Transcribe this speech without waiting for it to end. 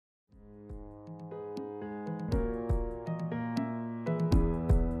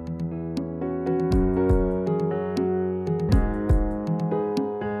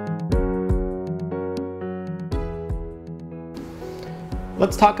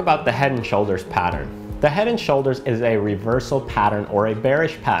Let's talk about the head and shoulders pattern. The head and shoulders is a reversal pattern or a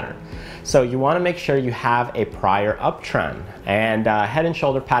bearish pattern. So you want to make sure you have a prior uptrend. And head and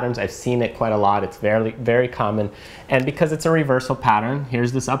shoulder patterns, I've seen it quite a lot. It's very, very common. And because it's a reversal pattern,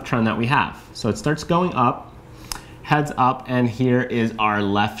 here's this uptrend that we have. So it starts going up, heads up, and here is our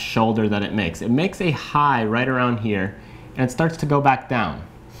left shoulder that it makes. It makes a high right around here, and it starts to go back down.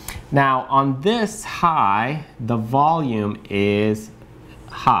 Now on this high, the volume is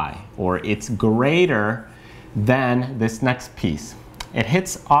high, or it's greater than this next piece. It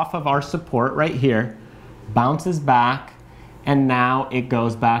hits off of our support right here, bounces back, and now it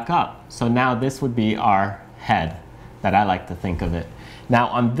goes back up. So now this would be our head that I like to think of it. Now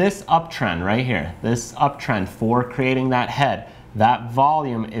on this uptrend right here, this uptrend for creating that head, that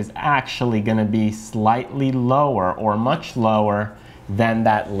volume is actually going to be slightly lower or much lower than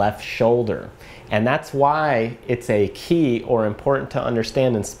that left shoulder. And that's why it's a key or important to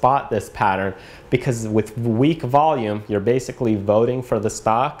understand and spot this pattern, because with weak volume, you're basically voting for the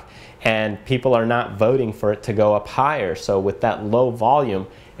stock and people are not voting for it to go up higher. So with that low volume,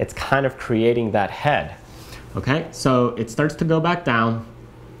 it's kind of creating that head. Okay, so it starts to go back down,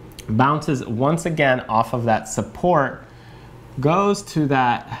 bounces once again off of that support, goes to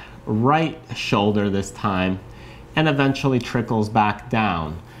that right shoulder this time, and eventually trickles back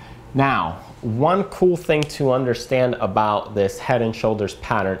down. Now, one cool thing to understand about this head and shoulders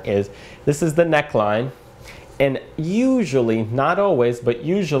pattern is this is the neckline, and usually, not always, but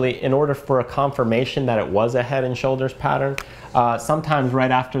usually in order for a confirmation that it was a head and shoulders pattern, sometimes right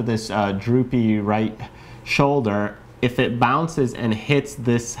after this droopy right shoulder, if it bounces and hits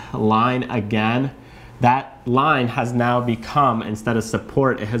this line again, that line has now become, instead of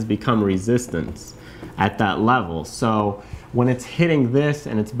support, it has become resistance at that level. So when it's hitting this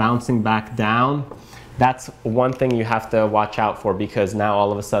and it's bouncing back down, that's one thing you have to watch out for, because now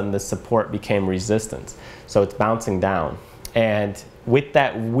all of a sudden this support became resistance. So it's bouncing down. And with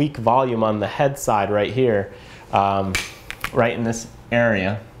that weak volume on the head side right here, right in this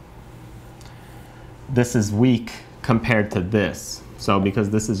area, this is weak compared to this. So because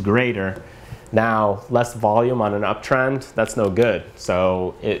this is greater, now less volume on an uptrend, that's no good.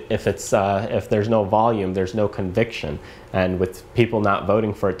 So if there's no volume, there's no conviction. And with people not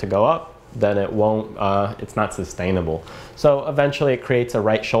voting for it to go up, then it won't, it's not sustainable. So eventually it creates a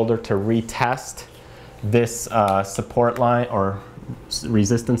right shoulder to retest this support line or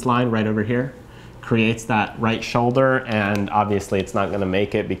resistance line right over here. Creates that right shoulder, and obviously it's not going to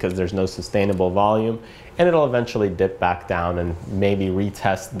make it because there's no sustainable volume, and it'll eventually dip back down and maybe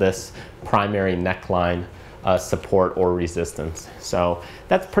retest this primary neckline support or resistance. So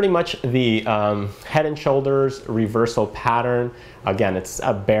that's pretty much the head and shoulders reversal pattern. Again, it's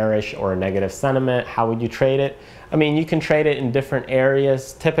a bearish or a negative sentiment. How would you trade it? I mean, you can trade it in different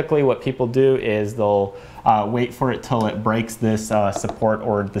areas. Typically what people do is they'll wait for it till it breaks this support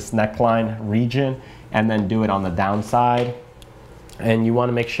or this neckline region, and then do it on the downside. And you want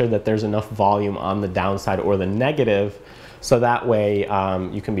to make sure that there's enough volume on the downside or the negative, so that way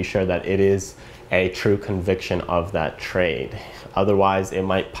you can be sure that it is a true conviction of that trade. Otherwise it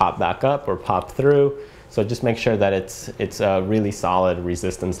might pop back up or pop through. So just make sure that it's a really solid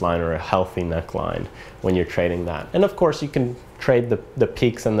resistance line or a healthy neckline when you're trading that. And of course you can trade the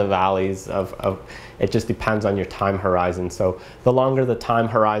peaks and the valleys of it just depends on your time horizon. So the longer the time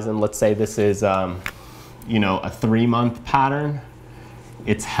horizon, let's say this is you know, a 3-month pattern,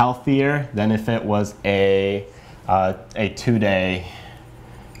 it's healthier than if it was a 2-day,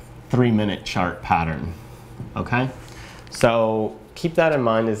 3-minute chart pattern. Okay, so keep that in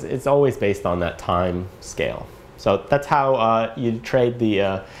mind. It's always based on that time scale. So that's how you trade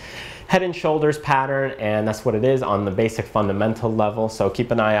the head and shoulders pattern, and that's what it is on the basic fundamental level. So keep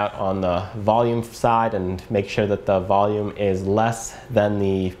an eye out on the volume side and make sure that the volume is less than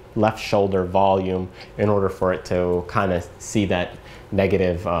the left shoulder volume in order for it to kind of see that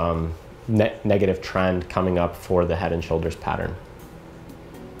negative, negative trend coming up for the head and shoulders pattern.